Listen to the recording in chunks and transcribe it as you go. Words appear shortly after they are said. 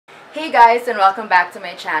Hey guys, and welcome back to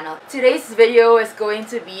my channel. Today's video is going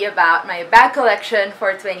to be about my bag collection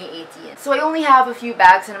for 2018. So I only have a few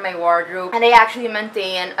bags in my wardrobe and I actually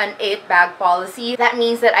maintain an 8 bag policy. That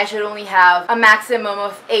means that I should only have a maximum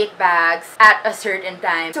of 8 bags at a certain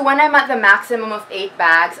time. So when I'm at the maximum of 8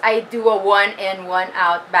 bags, I do a 1 in, 1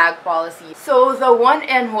 out bag policy. So the 1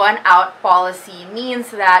 in, 1 out policy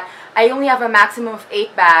means that I only have a maximum of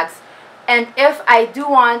 8 bags, and if I do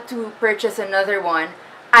want to purchase another one,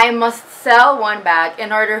 I must sell one bag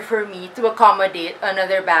in order for me to accommodate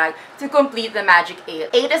another bag to complete the magic 8.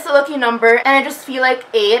 8 is a lucky number, and I just feel like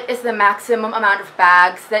 8 is the maximum amount of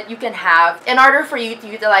bags that you can have in order for you to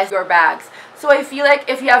utilize your bags. So I feel like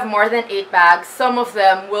if you have more than 8 bags, some of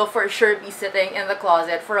them will for sure be sitting in the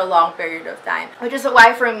closet for a long period of time. Which is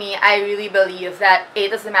why for me, I really believe that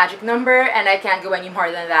 8 is the magic number and I can't go any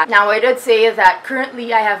more than that. Now I did say that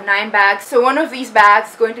currently I have 9 bags, so one of these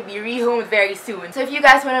bags is going to be rehomed very soon. So if you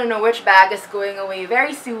guys want to know which bag is going away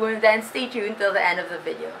very soon, then stay tuned till the end of the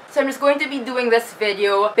video. So I'm just going to be doing this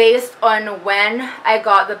video based on when I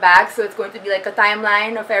got the bag, so it's going to be like a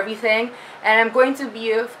timeline of everything. And I'm going to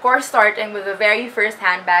be, of course, starting with the very first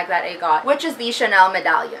handbag that I got, which is the Chanel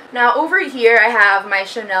Medallion. Now, over here, I have my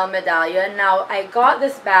Chanel Medallion. Now, I got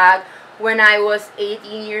this bag when I was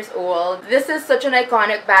 18 years old. This is such an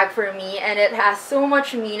iconic bag for me, and it has so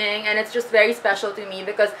much meaning, and it's just very special to me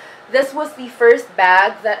because this was the first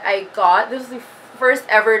bag that I got. This was the first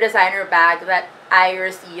ever designer bag that I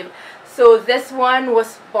received. So this one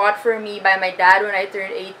was bought for me by my dad when I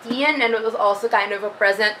turned 18, and it was also kind of a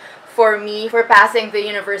present for me for passing the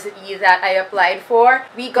university that I applied for.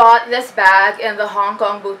 We got this bag in the Hong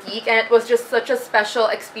Kong boutique, and it was just such a special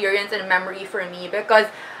experience and memory for me because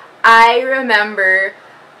I remember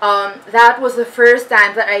that was the first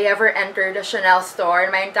time that I ever entered a Chanel store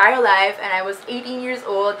in my entire life, and I was 18 years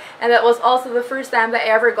old, and that was also the first time that I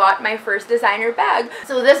ever got my first designer bag.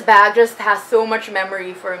 So this bag just has so much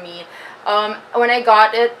memory for me. When I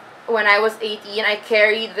got it, when I was 18, I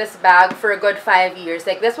carried this bag for a good 5 years.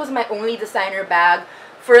 Like, this was my only designer bag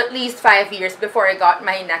for at least 5 years before I got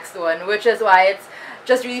my next one, which is why it's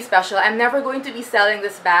just really special. I'm never going to be selling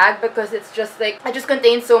this bag because it's just like, it just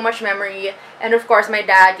contains so much memory, and of course my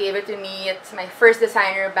dad gave it to me. It's my first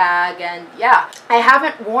designer bag, and yeah, I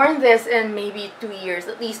haven't worn this in maybe 2 years,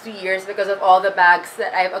 at least 2 years, because of all the bags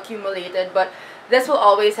that I've accumulated, but this will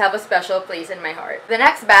always have a special place in my heart. The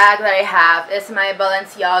next bag that I have is my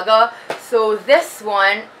Balenciaga. So this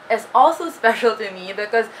one is also special to me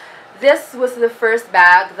because this was the first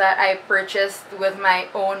bag that I purchased with my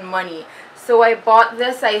own money. So I bought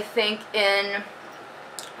this, I think, in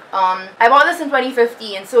I bought this in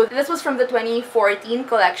 2015. So this was from the 2014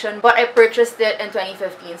 collection, but I purchased it in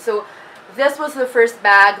 2015. So this was the first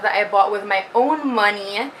bag that I bought with my own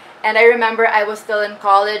money. And I remember I was still in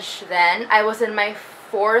college then. I was in my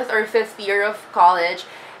 4th or 5th year of college,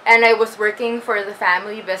 and I was working for the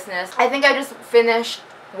family business. I think I just finished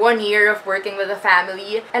 1 year of working with a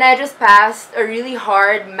family, and I just passed a really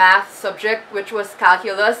hard math subject, which was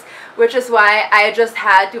calculus, which is why I just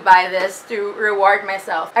had to buy this to reward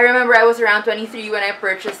myself. I remember I was around 23 when I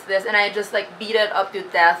purchased this, and I just like beat it up to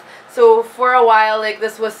death. So for a while, like,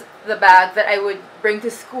 this was the bag that I would bring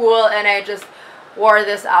to school, and I just wore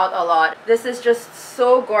this out a lot. This is just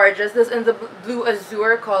so gorgeous. This in the blue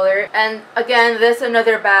Azure color, and again, this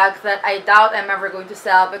another bag that I doubt I'm ever going to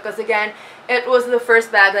sell because again, it was the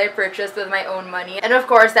first bag that I purchased with my own money, and of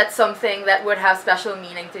course that's something that would have special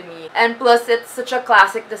meaning to me. And plus, it's such a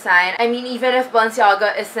classic design. I mean, even if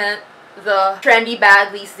Balenciaga isn't the trendy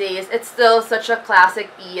bag these days, it's still such a classic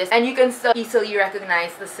piece, and you can still easily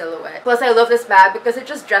recognize the silhouette. Plus, I love this bag because it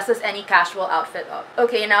just dresses any casual outfit up.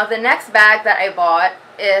 Okay, now the next bag that I bought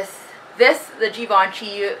is this, the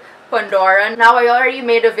Givenchy Pandora. Now, I already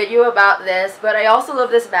made a video about this, but I also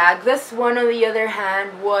love this bag. This one, on the other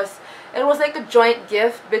hand, was like a joint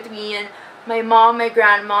gift between my mom, my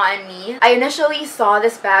grandma, and me. I initially saw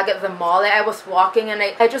this bag at the mall. I was walking and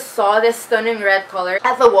I just saw this stunning red color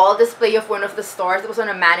at the wall display of one of the stores. It was on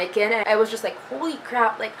a mannequin, and I was just like, holy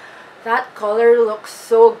crap, like, that color looks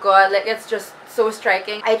so good. Like, it's just so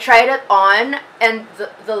striking. I tried it on, and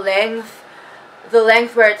the length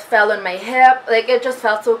where it fell on my hip, like, it just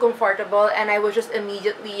felt so comfortable, and I was just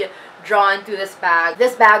immediately drawn to this bag.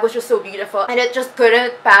 This bag was just so beautiful, and it just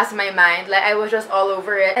couldn't pass my mind. Like, I was just all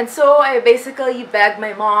over it. And so I basically begged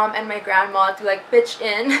my mom and my grandma to like pitch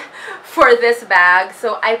in for this bag.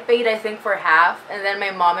 So I paid, I think, for half, and then my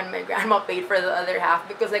mom and my grandma paid for the other half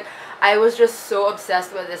because like I was just so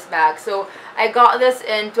obsessed with this bag. So I got this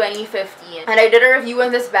in 2015 and I did a review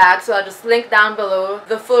on this bag, so I'll just link down below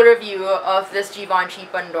the full review of this Givenchy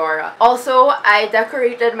Pandora. Also, I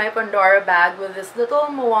decorated my Pandora bag with this little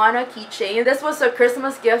Moana keychain. This was a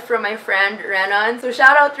Christmas gift from my friend Renan, so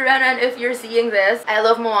shout out to Renan if you're seeing this. I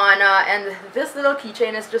love Moana and this little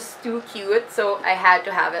keychain is just too cute, so I had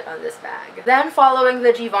to have it on this bag. Then following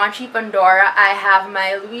the Givenchy Pandora, I have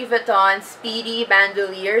my Louis Vuitton Speedy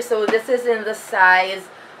Bandouliere. So this is in the size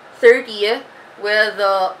 30 with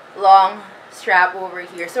the long strap over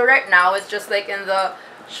here. So right now it's just like in the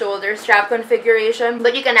shoulder strap configuration,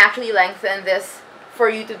 but you can actually lengthen this for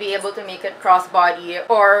you to be able to make it crossbody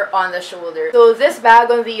or on the shoulder. So this bag,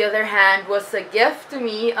 on the other hand, was a gift to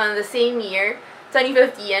me on the same year,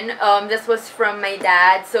 2015. This was from my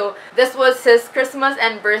dad. So this was his Christmas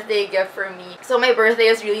and birthday gift for me. So my birthday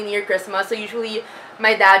is really near Christmas, so usually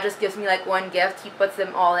my dad just gives me like one gift. He puts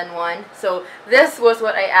them all in one. So this was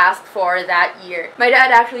what I asked for that year. My dad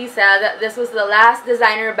actually said that this was the last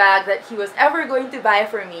designer bag that he was ever going to buy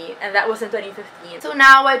for me, and that was in 2015. So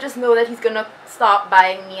now I just know that he's gonna stop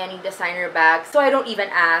buying me any designer bags, so I don't even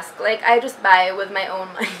ask. Like, I just buy it with my own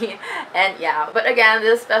money. And yeah, but again,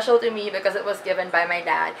 this is special to me because it was given by my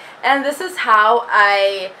dad. And this is how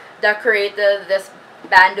I decorated this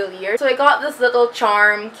bandolier. So I got this little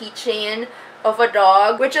charm keychain of a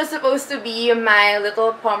dog, which is supposed to be my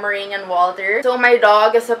little Pomeranian Walter. So my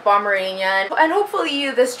dog is a Pomeranian, and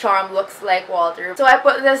hopefully this charm looks like Walter. So I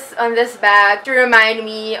put this on this bag to remind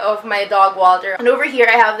me of my dog Walter. And over here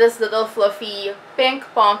I have this little fluffy pink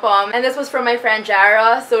pom-pom, and this was from my friend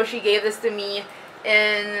Jara. So she gave this to me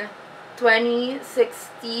in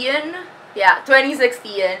 2016. Yeah,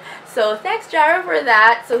 2016. So thanks Jara for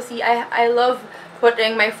that. So see, I love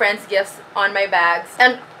putting my friends' gifts on my bags.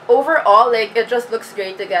 And overall, like, it just looks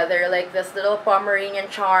great together. Like this little Pomeranian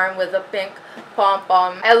charm with the pink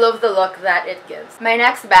pom-pom. I love the look that it gives. My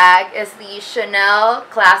next bag is the Chanel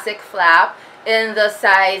Classic Flap in the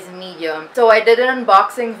size medium. So I did an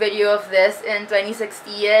unboxing video of this in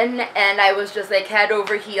 2016 and I was just like head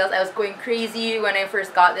over heels. I was going crazy when I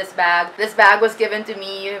first got this bag. This bag was given to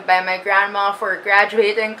me by my grandma for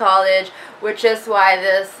graduating college, which is why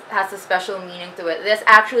this has a special meaning to it. This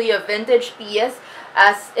actually a vintage piece,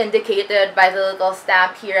 as indicated by the little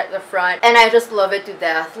stamp here at the front, and I just love it to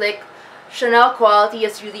death. Like, Chanel quality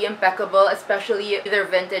is really impeccable, especially their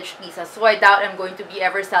vintage pieces, so I doubt I'm going to be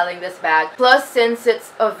ever selling this bag. Plus, since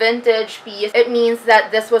it's a vintage piece, it means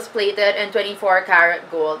that this was plated in 24 karat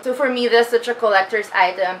gold. So for me, this is such a collector's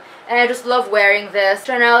item, and I just love wearing this.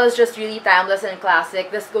 Chanel is just really timeless and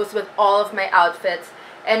classic. This goes with all of my outfits,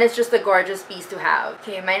 and it's just a gorgeous piece to have.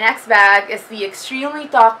 Okay, my next bag is the extremely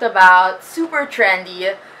talked about, super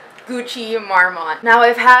trendy Gucci Marmont. Now,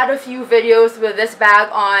 I've had a few videos with this bag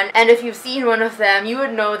on, and if you've seen one of them, you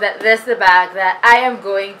would know that this is the bag that I am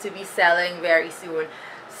going to be selling very soon.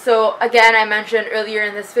 So again, I mentioned earlier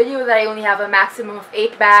in this video that I only have a maximum of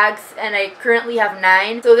 8 bags, and I currently have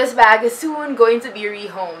 9. So this bag is soon going to be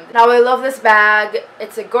rehomed. Now, I love this bag.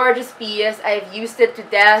 It's a gorgeous piece. I've used it to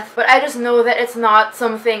death, but I just know that it's not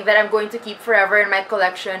something that I'm going to keep forever in my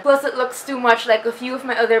collection. Plus, it looks too much like a few of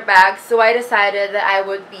my other bags, so I decided that I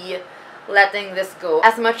would be letting this go.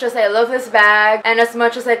 As much as I love this bag, and as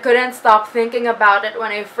much as I couldn't stop thinking about it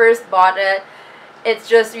when I first bought it, it's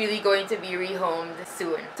just really going to be rehomed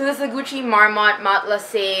soon. So this is a Gucci Marmont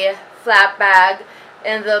Matelassé flap bag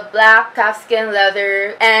in the black calfskin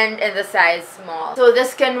leather and in the size small. So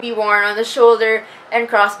this can be worn on the shoulder and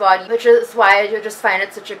crossbody, which is why I just find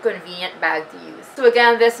it such a convenient bag to use. So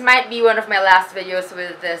again, this might be one of my last videos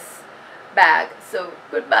with this bag. So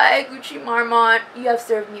goodbye Gucci Marmont, you have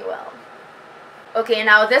served me well. Okay,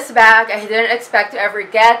 now this bag I didn't expect to ever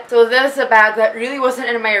get. So this is a bag that really wasn't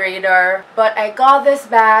in my radar, but I got this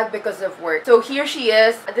bag because of work. So here she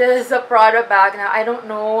is. This is a Prada bag. Now, I don't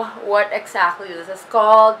know what exactly this is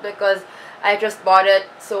called because I just bought it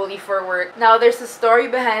solely for work. Now, there's a story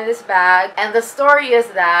behind this bag, and the story is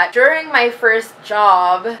that during my first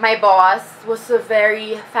job, my boss was a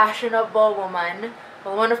very fashionable woman.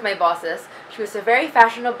 Well, one of my bosses. She was a very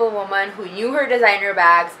fashionable woman who knew her designer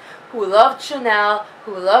bags, who loved Chanel,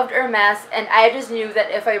 who loved Hermes, and I just knew that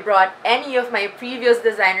if I brought any of my previous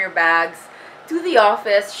designer bags to the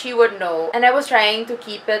office, she would know. And I was trying to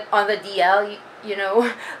keep it on the DL, you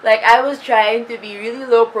know, like I was trying to be really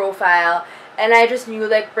low profile, and I just knew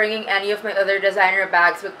like bringing any of my other designer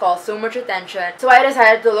bags would call so much attention. So I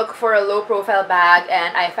decided to look for a low profile bag,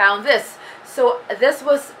 and I found this. So this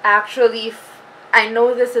was actually, I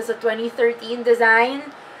know this is a 2013 design,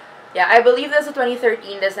 Yeah, I believe this is a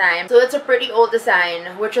 2013 design. So it's a pretty old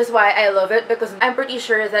design, which is why I love it, because I'm pretty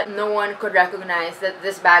sure that no one could recognize that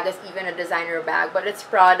this bag is even a designer bag. But it's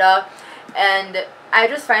Prada, and I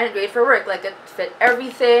just find it great for work. Like, it fit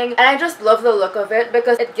everything, and I just love the look of it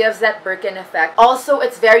because it gives that Birkin effect. Also,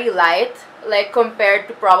 it's very light, like compared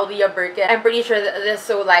to probably a Birkin. I'm pretty sure that this is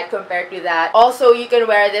so light compared to that. Also, you can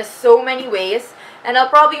wear this so many ways, and I'll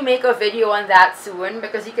probably make a video on that soon,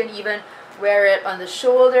 because you can even wear it on the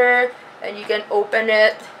shoulder, and you can open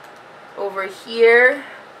it over here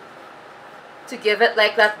to give it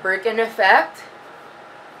like that Birkin effect.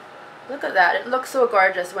 Look at that. It looks so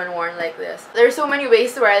gorgeous when worn like this. There's so many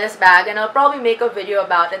ways to wear this bag, and I'll probably make a video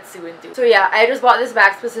about it soon too. So yeah, I just bought this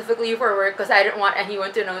bag specifically for work because I didn't want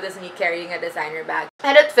anyone to notice me carrying a designer bag.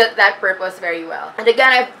 And it fit that purpose very well. And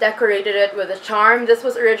again, I've decorated it with a charm. This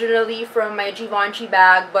was originally from my Givenchy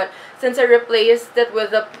bag, but since I replaced it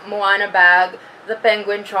with the Moana bag, the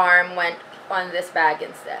penguin charm went on this bag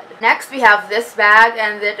instead. Next, we have this bag,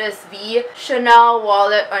 and it is the Chanel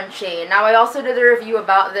wallet on chain. Now, I also did a review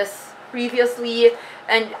about this previously,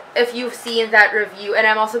 and if you've seen that review, and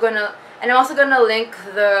I'm also gonna link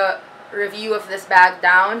the review of this bag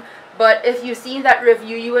down, but if you've seen that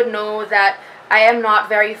review, you would know that I am not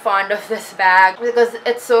very fond of this bag because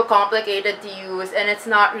it's so complicated to use and it's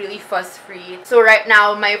not really fuss-free. So right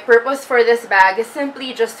now, my purpose for this bag is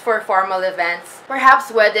simply just for formal events, perhaps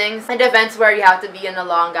weddings and events where you have to be in a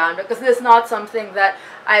long gown, because it's not something that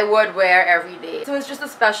I would wear every day. So it's just a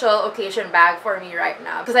special occasion bag for me right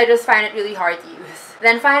now because I just find it really hard to use.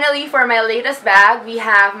 Then finally, for my latest bag, we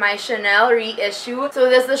have my Chanel Reissue. So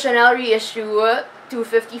this is the Chanel Reissue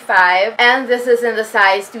 255, and this is in the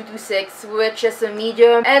size 226, which is a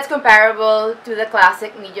medium, and it's comparable to the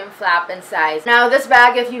classic medium flap in size. Now, this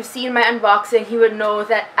bag, if you've seen my unboxing, you would know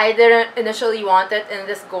that I didn't initially want it in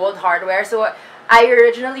this gold hardware. So I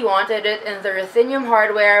originally wanted it in the ruthenium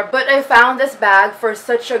hardware, but I found this bag for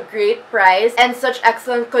such a great price and such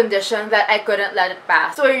excellent condition that I couldn't let it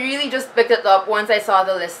pass. So I really just picked it up once I saw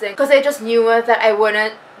the listing because I just knew that I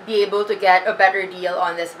wouldn't be able to get a better deal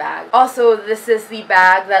on this bag. Also, this is the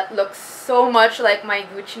bag that looks so much like my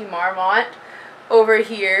Gucci Marmont over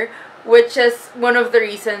here, which is one of the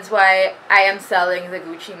reasons why I am selling the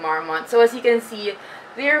Gucci Marmont. So as you can see,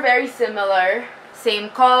 they're very similar. Same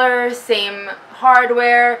color, same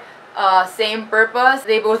hardware, same purpose.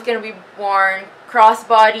 They both can be worn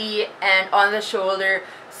crossbody and on the shoulder.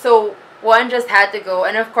 So one just had to go,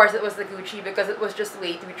 and of course it was the Gucci because it was just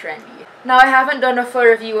way too trendy. Now, I haven't done a full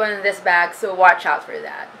review on this bag, so watch out for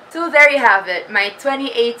that. So there you have it, my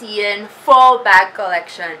 2018 fall bag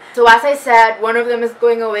collection. So as I said, one of them is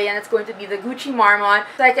going away, and it's going to be the Gucci Marmont,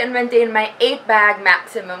 so I can maintain my 8-bag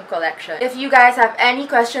maximum collection. If you guys have any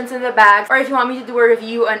questions in the bags, or if you want me to do a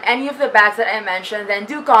review on any of the bags that I mentioned, then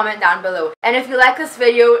do comment down below. And if you like this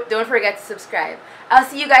video, don't forget to subscribe. I'll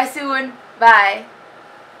see you guys soon. Bye!